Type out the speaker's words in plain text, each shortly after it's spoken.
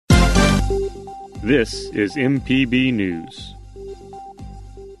This is MPB News.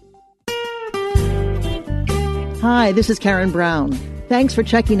 Hi, this is Karen Brown. Thanks for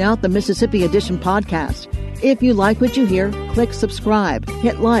checking out the Mississippi Edition podcast. If you like what you hear, click subscribe,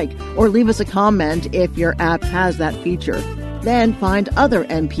 hit like, or leave us a comment if your app has that feature. Then find other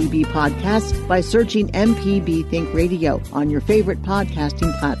MPB podcasts by searching MPB Think Radio on your favorite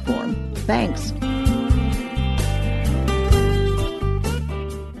podcasting platform. Thanks.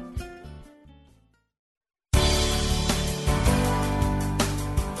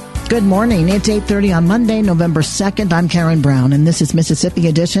 Good morning. It's 8:30 on Monday, November 2nd. I'm Karen Brown, and this is Mississippi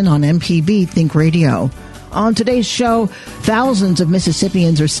Edition on MPB Think Radio. On today's show, thousands of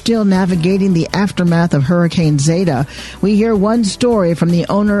Mississippians are still navigating the aftermath of Hurricane Zeta. We hear one story from the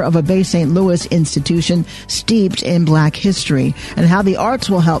owner of a Bay St. Louis institution steeped in Black history and how the arts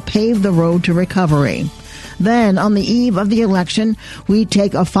will help pave the road to recovery. Then, on the eve of the election, we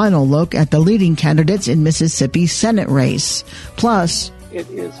take a final look at the leading candidates in Mississippi's Senate race. Plus, it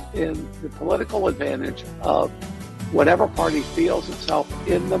is in the political advantage of whatever party feels itself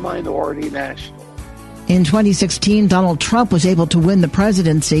in the minority nationally. In 2016, Donald Trump was able to win the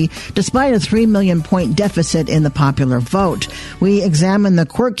presidency despite a 3 million point deficit in the popular vote. We examine the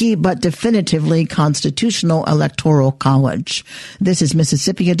quirky but definitively constitutional Electoral College. This is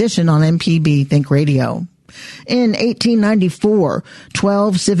Mississippi Edition on MPB Think Radio. In 1894,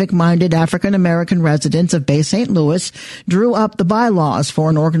 12 civic-minded African-American residents of Bay St. Louis drew up the bylaws for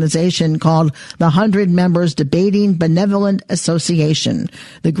an organization called the 100 Members Debating Benevolent Association.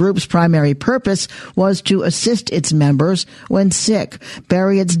 The group's primary purpose was to assist its members when sick,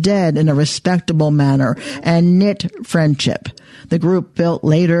 bury its dead in a respectable manner, and knit friendship. The group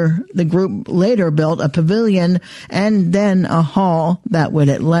later built a pavilion and then a hall that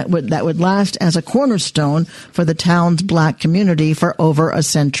would last as a cornerstone for the town's Black community for over a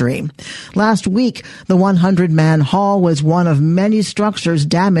century. Last week, the 100-man hall was one of many structures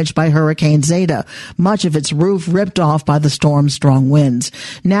damaged by Hurricane Zeta, much of its roof ripped off by the storm's strong winds.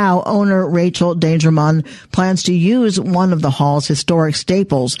 Now, owner Rachel Dangermond plans to use one of the hall's historic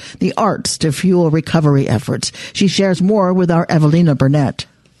staples, the arts, to fuel recovery efforts. She shares more with our Evelina Burnett.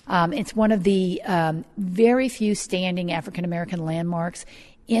 It's one of the very few standing African-American landmarks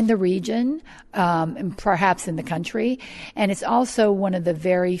in the region, and perhaps in the country. And it's also one of the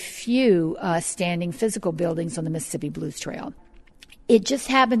very few standing physical buildings on the Mississippi Blues Trail. It just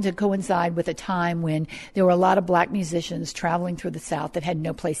happened to coincide with a time when there were a lot of Black musicians traveling through the South that had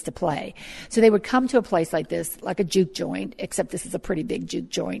no place to play. So they would come to a place like this, like a juke joint, except this is a pretty big juke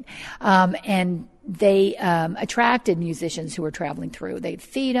joint. And they attracted musicians who were traveling through. They'd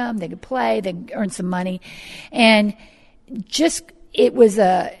feed them, they could play, they'd earn some money. And it was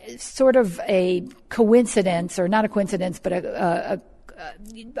a sort of a coincidence, or not a coincidence, but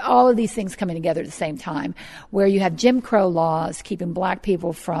all of these things coming together at the same time, where you have Jim Crow laws keeping Black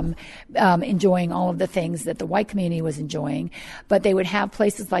people from enjoying all of the things that the white community was enjoying, but they would have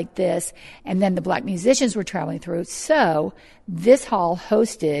places like this, and then the Black musicians were traveling through. So this hall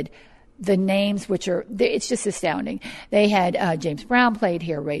hosted the names, which are, it's just astounding. They had James Brown played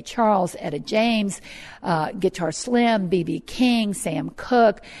here, Ray Charles, Etta James, Guitar Slim, B.B. King, Sam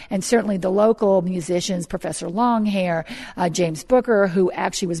Cooke, and certainly the local musicians, Professor Longhair, James Booker, who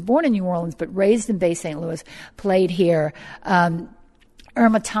actually was born in New Orleans but raised in Bay St. Louis, played here.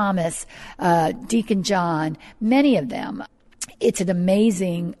 Irma Thomas, Deacon John, many of them. It's an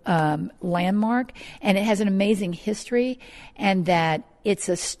amazing landmark, and it has an amazing history, and that it's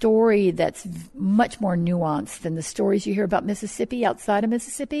a story that's much more nuanced than the stories you hear about Mississippi outside of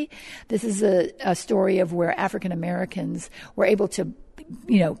Mississippi. This is a story of where African Americans were able to,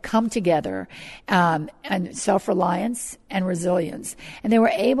 come together, and self-reliance and resilience. And they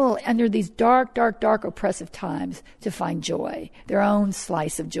were able, under these dark, oppressive times, to find joy, their own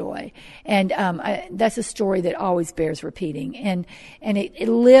slice of joy. And that's a story that always bears repeating. And it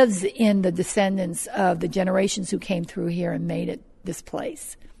lives in the descendants of the generations who came through here and made it this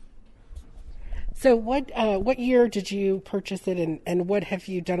place. So what year did you purchase it, and what have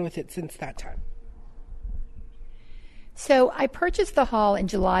you done with it since that time? So I purchased the hall in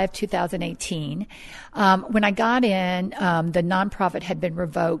July of 2018. When I got in, the nonprofit had been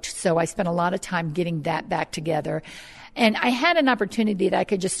revoked, so I spent a lot of time getting that back together. And I had an opportunity that I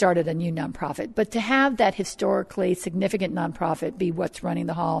could just start at a new nonprofit. But to have that historically significant nonprofit be what's running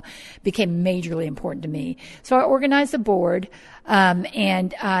the hall became majorly important to me. So I organized a board,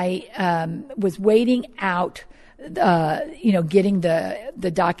 and I was waiting out getting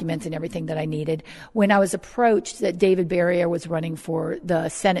the documents and everything that I needed, when I was approached that David Barrier was running for the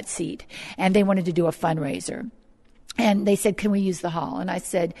Senate seat, and they wanted to do a fundraiser. And they said, can we use the hall? And I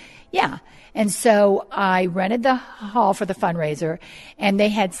said, yeah. And so I rented the hall for the fundraiser, and they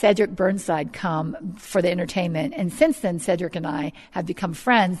had Cedric Burnside come for the entertainment. And since then, Cedric and I have become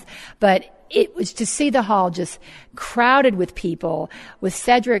friends. But it was to see the hall just crowded with people, with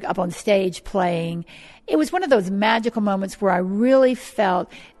Cedric up on stage playing. It was one of those magical moments where I really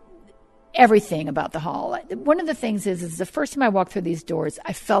felt everything about the hall. One of the things is the first time I walked through these doors,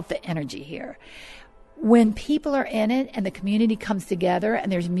 I felt the energy here. When people are in it and the community comes together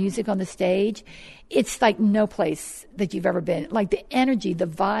and there's music on the stage, it's like no place that you've ever been. Like the energy, the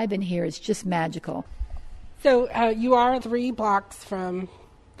vibe in here is just magical. So you are 3 blocks from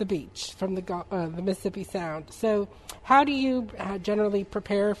the beach, from the Mississippi Sound. So how do you generally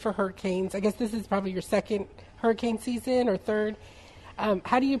prepare for hurricanes? I guess this is probably your second hurricane season or third.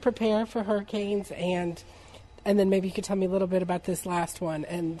 How do you prepare for hurricanes? And then maybe you could tell me a little bit about this last one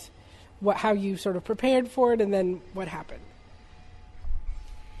and how you sort of prepared for it, and then what happened.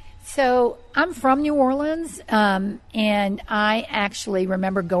 So I'm from New Orleans, and I actually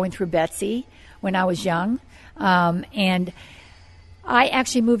remember going through Betsy when I was young. And I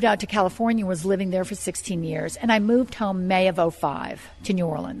actually moved out to California, was living there for 16 years, and I moved home May of 2005 to New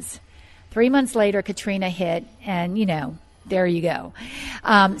Orleans. 3 months later, Katrina hit, and, there you go.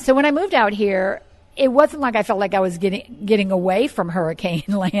 So when I moved out here, it wasn't like I felt like I was getting away from hurricane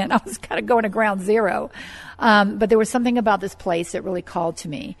land. I was kind of going to ground zero. But there was something about this place that really called to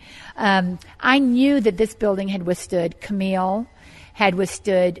me. I knew that this building had withstood Camille, had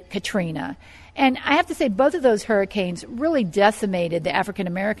withstood Katrina. And I have to say both of those hurricanes really decimated the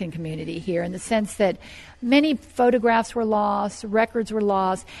African-American community here in the sense that many photographs were lost, records were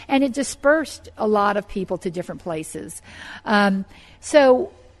lost, and it dispersed a lot of people to different places.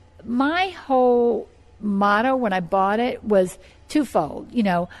 So my whole motto when I bought it was twofold.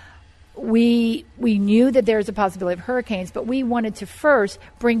 We knew that there was a possibility of hurricanes, but we wanted to first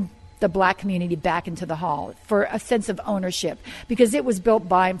bring the black community back into the hall for a sense of ownership because it was built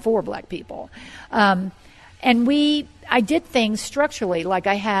by and for black people. And I did things structurally, like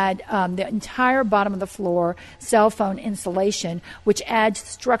I had the entire bottom of the floor cell phone insulation, which adds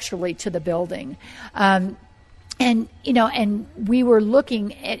structurally to the building. And we were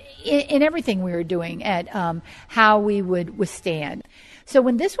looking at, in everything we were doing, at how we would withstand. So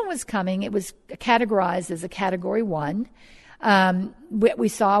when this one was coming, it was categorized as a Category 1. We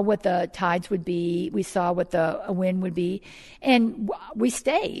saw what the tides would be. We saw what the wind would be. And we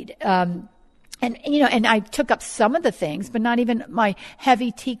stayed. And I took up some of the things, but not even my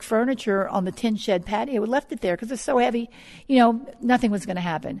heavy teak furniture on the tin shed patio. We left it there because it's so heavy, nothing was going to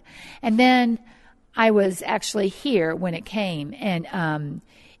happen. And then I was actually here when it came, and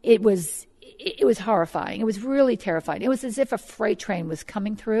it was horrifying. It was really terrifying. It was as if a freight train was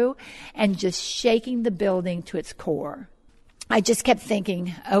coming through and just shaking the building to its core. I just kept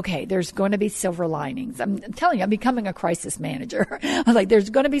thinking, okay, there's going to be silver linings. I'm telling you, I'm becoming a crisis manager. I was like, there's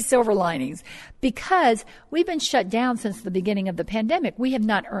going to be silver linings because we've been shut down since the beginning of the pandemic. We have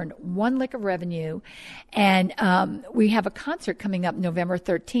not earned one lick of revenue. And we have a concert coming up November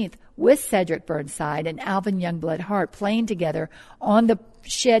 13th with Cedric Burnside and Alvin Youngblood Hart playing together on the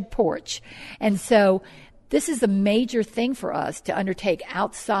shed porch. And so this is a major thing for us to undertake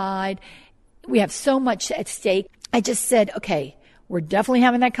outside. We have so much at stake. I just said, okay, we're definitely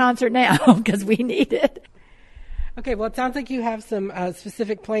having that concert now because we need it. Okay, well, it sounds like you have some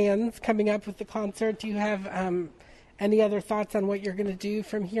specific plans coming up with the concert. Do you have any other thoughts on what you're going to do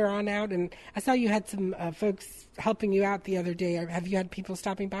from here on out? And I saw you had some folks helping you out the other day. Have you had people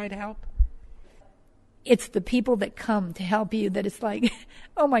stopping by to help? It's the people that come to help you that it's like,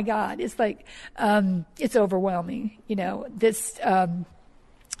 oh, my God. It's like, it's overwhelming.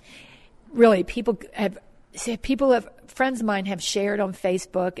 Really, friends of mine have shared on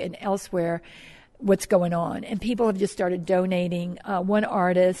Facebook and elsewhere what's going on, and people have just started donating. One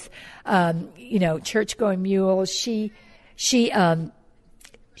artist, Church Going Mule, she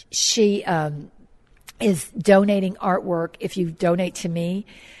is donating artwork. If you donate to me,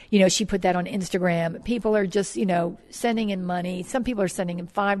 she put that on Instagram. People are just, sending in money. Some people are sending in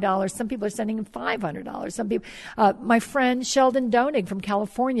 $5. Some people are sending in $500. Some people, my friend Sheldon Donig from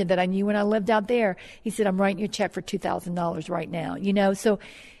California that I knew when I lived out there, he said, I'm writing you a check for $2,000 right now, so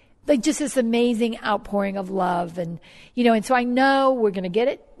like just this amazing outpouring of love. And, and so I know we're going to get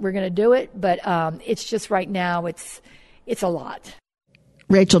it. We're going to do it. But, it's just right now, it's a lot.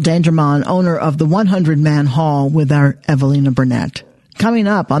 Rachel Dangermond, owner of the 100-Man Hall, with our Evelina Burnett. Coming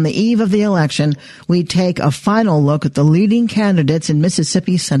up on the eve of the election, we take a final look at the leading candidates in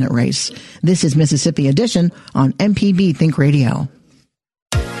Mississippi's Senate race. This is Mississippi Edition on MPB Think Radio.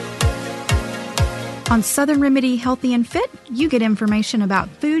 On Southern Remedy Healthy and Fit, you get information about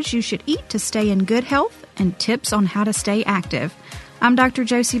foods you should eat to stay in good health and tips on how to stay active. I'm Dr.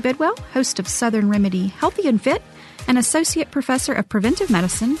 Josie Bidwell, host of Southern Remedy Healthy and Fit, and Associate Professor of Preventive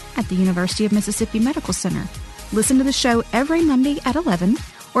Medicine at the University of Mississippi Medical Center. Listen to the show every Monday at 11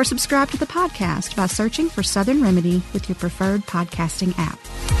 or subscribe to the podcast by searching for Southern Remedy with your preferred podcasting app.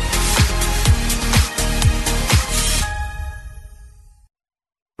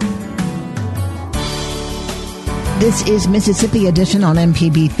 This is Mississippi Edition on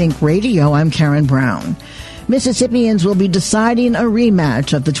MPB Think Radio. I'm Karen Brown. Mississippians will be deciding a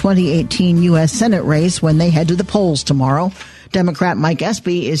rematch of the 2018 U.S. Senate race when they head to the polls tomorrow. Democrat Mike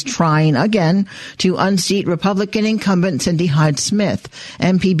Espy is trying again to unseat Republican incumbent Cindy Hyde-Smith.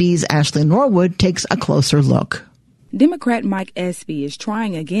 MPB's Ashley Norwood takes a closer look. Democrat Mike Espy is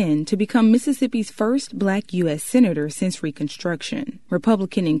trying again to become Mississippi's first black U.S. Senator since Reconstruction.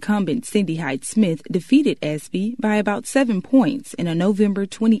 Republican incumbent Cindy Hyde-Smith defeated Espy by about 7 points in a November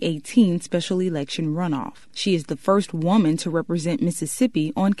 2018 special election runoff. She is the first woman to represent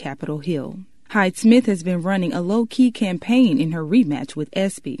Mississippi on Capitol Hill. Hyde-Smith has been running a low-key campaign in her rematch with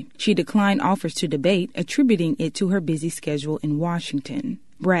Espy. She declined offers to debate, attributing it to her busy schedule in Washington.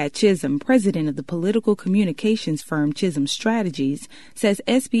 Brad Chisholm, president of the political communications firm Chisholm Strategies, says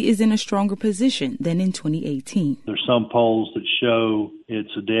Espy is in a stronger position than in 2018. There's some polls that show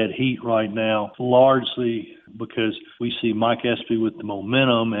it's a dead heat right now, largely because we see Mike Espy with the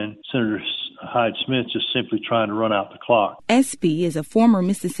momentum and Senator Hyde-Smith just simply trying to run out the clock. Espy is a former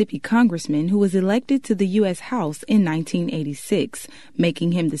Mississippi congressman who was elected to the U.S. House in 1986,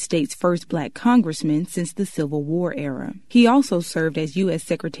 making him the state's first black congressman since the Civil War era. He also served as U.S.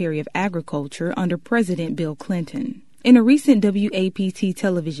 Secretary of Agriculture under President Bill Clinton. In a recent WAPT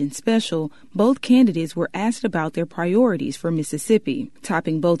television special, both candidates were asked about their priorities for Mississippi.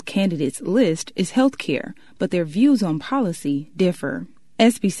 Topping both candidates' list is health care, but their views on policy differ.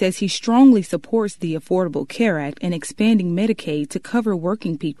 Espy says he strongly supports the Affordable Care Act and expanding Medicaid to cover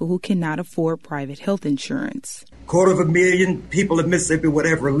working people who cannot afford private health insurance. 250,000 people in Mississippi would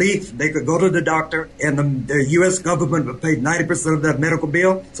have relief. They could go to the doctor, and the U.S. government would pay 90% of their medical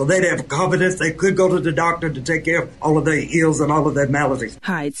bill, so they'd have confidence they could go to the doctor to take care of all of their ills and all of their maladies.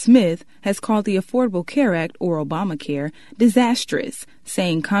 Hyde-Smith has called the Affordable Care Act, or Obamacare, disastrous,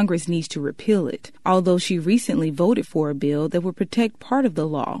 saying Congress needs to repeal it, although she recently voted for a bill that would protect part of the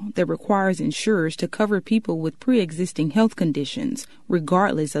law that requires insurers to cover people with pre-existing health conditions,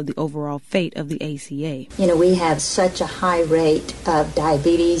 regardless of the overall fate of the ACA. You know, we have such a high rate of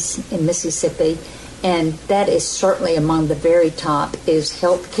diabetes in Mississippi, and that is certainly among the very top is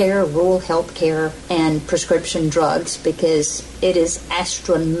health care, rural health care, and prescription drugs, because it is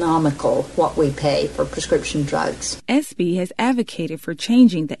astronomical what we pay for prescription drugs. Espy has advocated for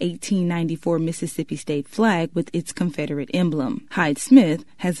changing the 1894 Mississippi state flag with its Confederate emblem. Hyde-Smith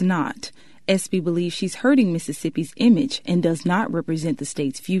has not. Espy believes she's hurting Mississippi's image and does not represent the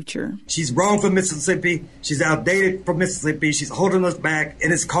state's future. She's wrong for Mississippi. She's outdated for Mississippi. She's holding us back,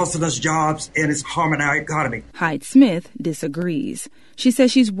 and it's costing us jobs, and it's harming our economy. Hyde-Smith disagrees. She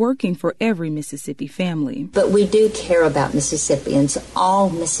says she's working for every Mississippi family. But we do care about Mississippians, all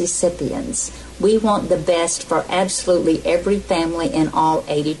Mississippians. We want the best for absolutely every family in all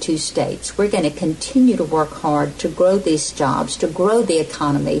 82 states. We're going to continue to work hard to grow these jobs, to grow the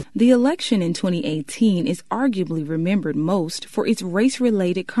economy. The election in 2018 is arguably remembered most for its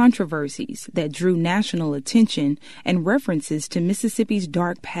race-related controversies that drew national attention and references to Mississippi's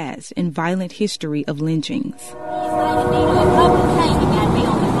dark past and violent history of lynchings.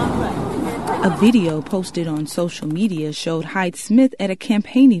 A video posted on social media showed Hyde-Smith at a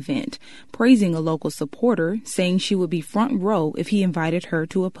campaign event, praising a local supporter, saying she would be front row if he invited her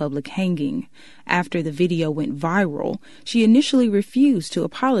to a public hanging. After the video went viral, she initially refused to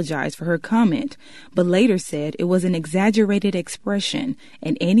apologize for her comment, but later said it was an exaggerated expression,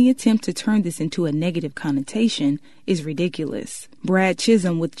 and any attempt to turn this into a negative connotation is ridiculous. Brad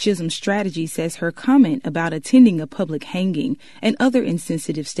Chisholm with Chisholm Strategy says her comment about attending a public hanging and other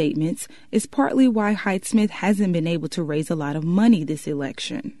insensitive statements is partly why Hyde-Smith hasn't been able to raise a lot of money this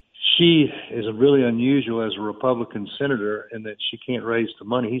election. She is really unusual as a Republican senator in that she can't raise the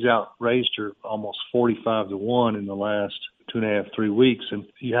money. He's outraised her almost 45-1 in the last 2.5, 3 weeks. And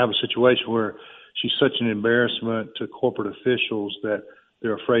you have a situation where she's such an embarrassment to corporate officials that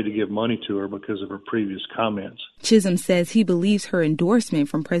they're afraid to give money to her because of her previous comments. Chisholm says he believes her endorsement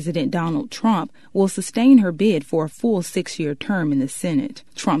from President Donald Trump will sustain her bid for a full 6-year term in the Senate.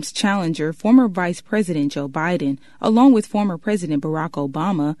 Trump's challenger, former Vice President Joe Biden, along with former President Barack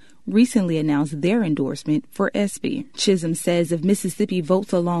Obama, recently announced their endorsement for Espy. Chisholm says if Mississippi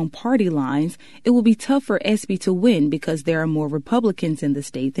votes along party lines, it will be tough for Espy to win because there are more Republicans in the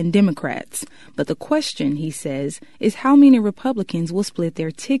state than Democrats. But the question, he says, is how many Republicans will split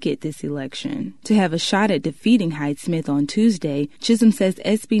their ticket this election. To have a shot at defeating Hyde-Smith on Tuesday, Chisholm says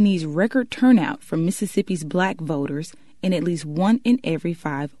Espy needs record turnout from Mississippi's black voters and at least 1 in every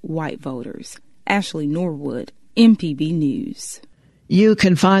 5 white voters. Ashley Norwood, MPB News. You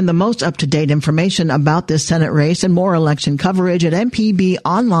can find the most up-to-date information about this Senate race and more election coverage at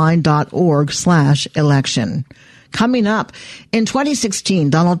mpbonline.org/election. Coming up, in 2016,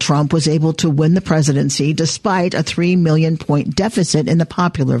 Donald Trump was able to win the presidency despite a 3 million point deficit in the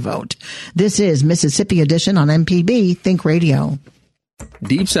popular vote. This is Mississippi Edition on MPB Think Radio.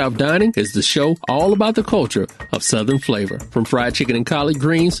 Deep South Dining is the show all about the culture of Southern flavor, from fried chicken and collard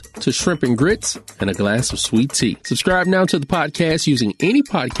greens to shrimp and grits and a glass of sweet tea. Subscribe now to the podcast using any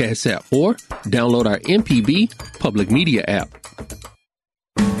podcast app or download our MPB Public Media app.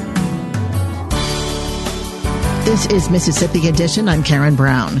 This is Mississippi Edition. I'm Karen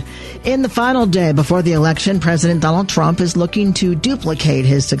Brown. In the final day before the election, President Donald Trump is looking to duplicate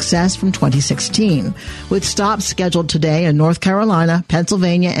his success from 2016. With stops scheduled today in North Carolina,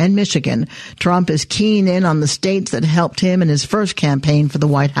 Pennsylvania, and Michigan, Trump is keying in on the states that helped him in his first campaign for the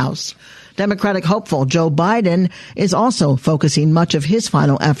White House. Democratic hopeful Joe Biden is also focusing much of his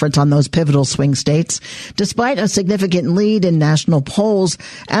final efforts on those pivotal swing states. Despite a significant lead in national polls,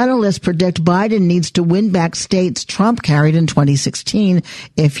 analysts predict Biden needs to win back states Trump carried in 2016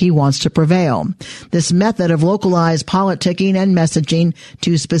 if he wants to prevail. This method of localized politicking and messaging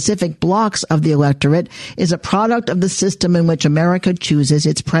to specific blocks of the electorate is a product of the system in which America chooses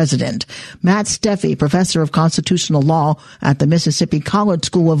its president. Matt Steffi, professor of constitutional law at the Mississippi College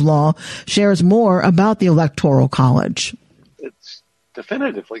School of Law, shares more about the Electoral College. It's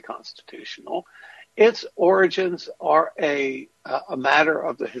definitively constitutional. Its origins are a matter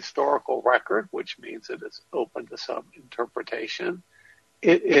of the historical record, which means it is open to some interpretation.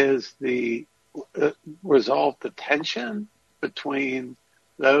 It is the resolved the tension between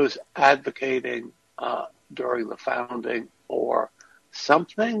those advocating during the founding for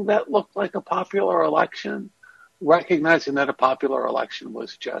something that looked like a popular election, recognizing that a popular election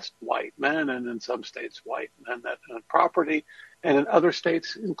was just white men, and in some states white men that owned property, and in other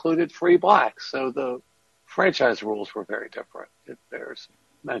states included free blacks. So the franchise rules were very different, it bears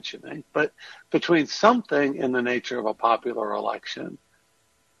mentioning. But between something in the nature of a popular election,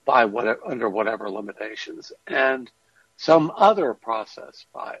 under whatever limitations, and some other process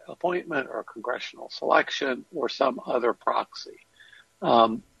by appointment or congressional selection or some other proxy.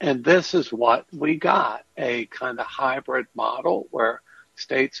 And this is what we got, a kind of hybrid model where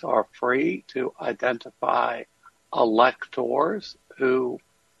states are free to identify electors who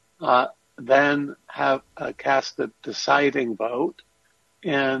then have cast the deciding vote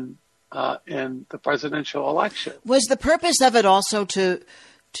in the presidential election. Was the purpose of it also to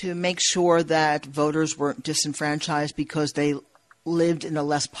make sure that voters weren't disenfranchised because they lived in a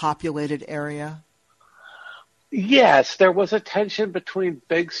less populated area? Yes, there was a tension between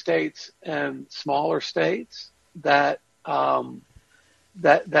big states and smaller states that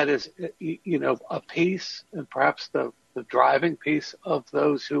is, a piece, and perhaps the driving piece of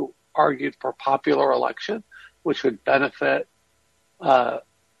those who argued for popular election, which would benefit, which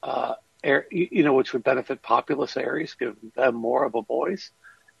would benefit populous areas, give them more of a voice,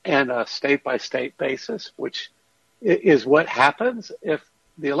 and a state-by-state basis, which is what happens if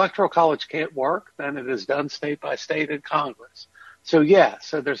the Electoral College can't work, then it is done state by state in Congress. So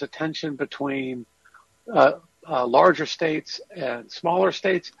there's a tension between larger states and smaller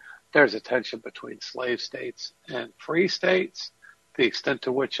states. There's a tension between slave states and free states. The extent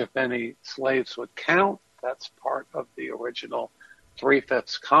to which, if any, slaves would count, that's part of the original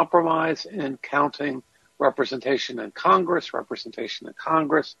 3/5 compromise in counting representation in Congress. Representation in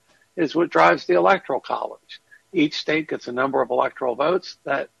Congress is what drives the Electoral College. Each state gets a number of electoral votes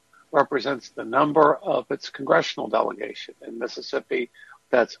that represents the number of its congressional delegation. In Mississippi,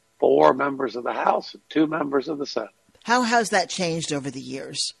 that's 4 members of the House and 2 members of the Senate. How has that changed over the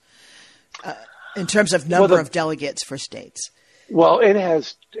years in terms of number of delegates for states? Well, it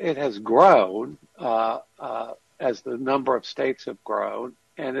has grown as the number of states have grown,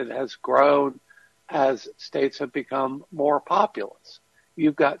 and it has grown as states have become more populous.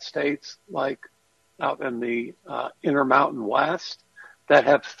 You've got states like out in the Intermountain West that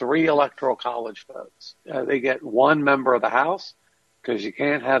have 3 Electoral College votes. They get 1 member of the House because you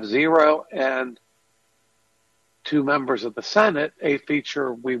can't have 0, and 2 members of the Senate, a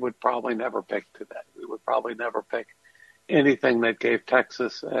feature we would probably never pick today. We would probably never pick anything that gave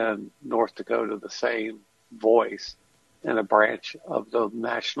Texas and North Dakota the same voice in a branch of the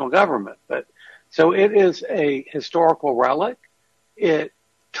national government. But so it is a historical relic. It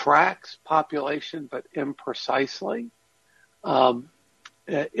tracks population, but imprecisely.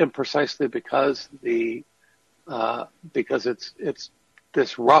 Imprecisely because it's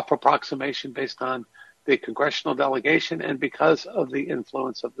this rough approximation based on the congressional delegation and because of the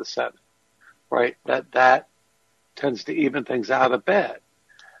influence of the Senate, right? That tends to even things out a bit.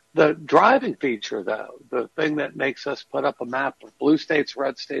 The driving feature, though, the thing that makes us put up a map of blue states,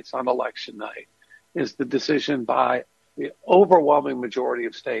 red states on election night, is the decision by the overwhelming majority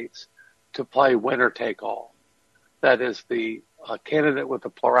of states to play winner take all. That is, the candidate with a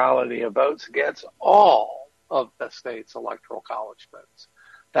plurality of votes gets all of the state's electoral college votes.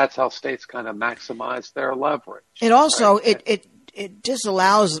 That's how states kind of maximize their leverage. It also, right? it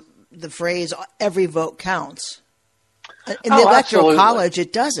disallows the phrase "every vote counts." In the Electoral College,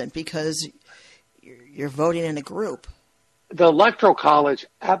 it doesn't, because you're voting in a group. The Electoral College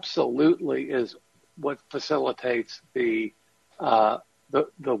absolutely is what facilitates the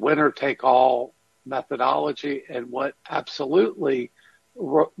winner-take-all methodology, and what absolutely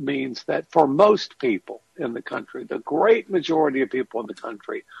means that for most people in the country, the great majority of people in the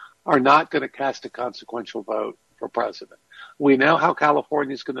country are not going to cast a consequential vote for president. We know how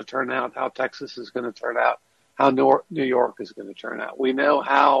California is going to turn out, how Texas is going to turn out, how New York is going to turn out. We know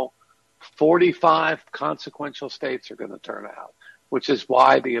how 45 consequential states are going to turn out, which is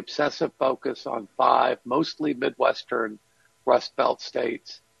why the obsessive focus on 5, mostly Midwestern Rust Belt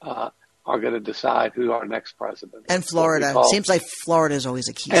states, are going to decide who our next president is. And Florida. Seems like Florida is always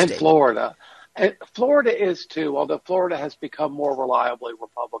a key state. And Florida. And Florida is too, although Florida has become more reliably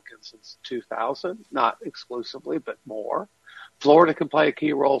Republican since 2000, not exclusively, but more. Florida can play a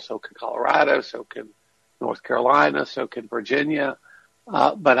key role, so can Colorado, so can North Carolina, so can Virginia.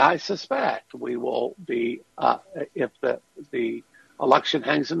 But I suspect we will be, if the election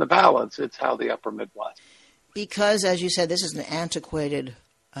hangs in the balance, it's how the upper Midwest. Because, as you said, this is an antiquated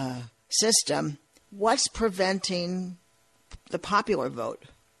system. What's preventing the popular vote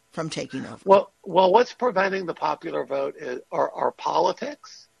from taking over? Well, what's preventing the popular vote are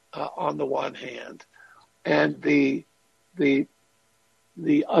politics on the one hand, and the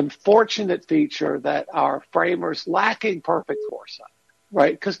unfortunate feature that our framers, lacking perfect foresight,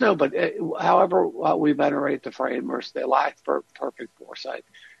 right? Because however we venerate the framers, they lack perfect foresight,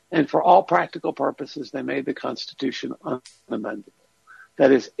 and for all practical purposes, they made the Constitution unamendable.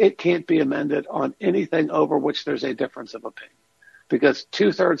 That is, it can't be amended on anything over which there's a difference of opinion, because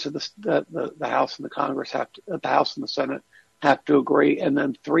 2/3 of the House and the Congress the House and the Senate have to agree, and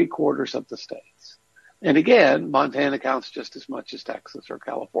then 3/4 of the states. And again, Montana counts just as much as Texas or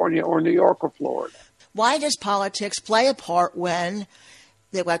California or New York or Florida. Why does politics play a part when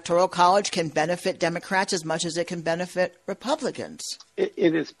the Electoral College can benefit Democrats as much as it can benefit Republicans? It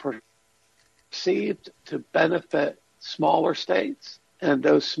is perceived to benefit smaller states. And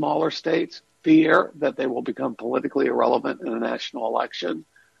those smaller states fear that they will become politically irrelevant in a national election.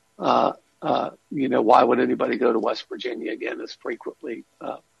 Why would anybody go to West Virginia again? Has frequently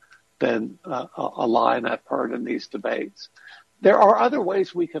been a line I've heard in these debates. There are other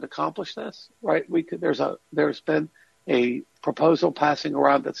ways we could accomplish this, right? There's been a proposal passing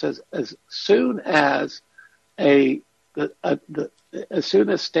around that says as soon as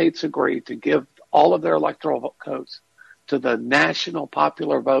states agree to give all of their electoral votes to the national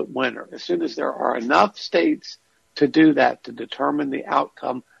popular vote winner, as soon as there are enough states to do that, to determine the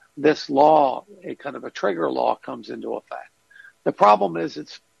outcome, this law, a kind of a trigger law, comes into effect. The problem is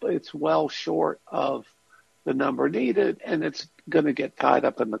it's well short of the number needed, and it's going to get tied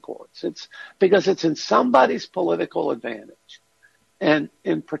up in the courts. It's because it's in somebody's political advantage. And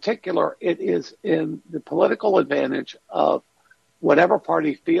in particular, it is in the political advantage of whatever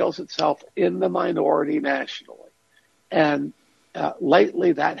party feels itself in the minority nationally. And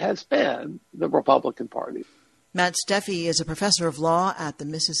lately, that has been the Republican Party. Matt Steffi is a professor of law at the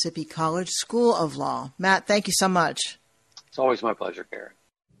Mississippi College School of Law. Matt, thank you so much. It's always my pleasure, Karen.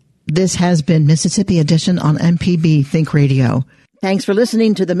 This has been Mississippi Edition on MPB Think Radio. Thanks for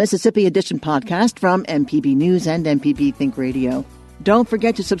listening to the Mississippi Edition podcast from MPB News and MPB Think Radio. Don't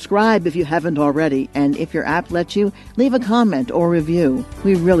forget to subscribe if you haven't already, and if your app lets you, leave a comment or review.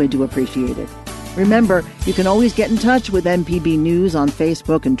 We really do appreciate it. Remember, you can always get in touch with MPB News on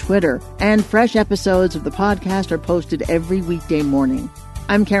Facebook and Twitter, and fresh episodes of the podcast are posted every weekday morning.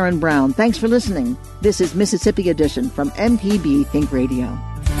 I'm Karen Brown. Thanks for listening. This is Mississippi Edition from MPB Think Radio.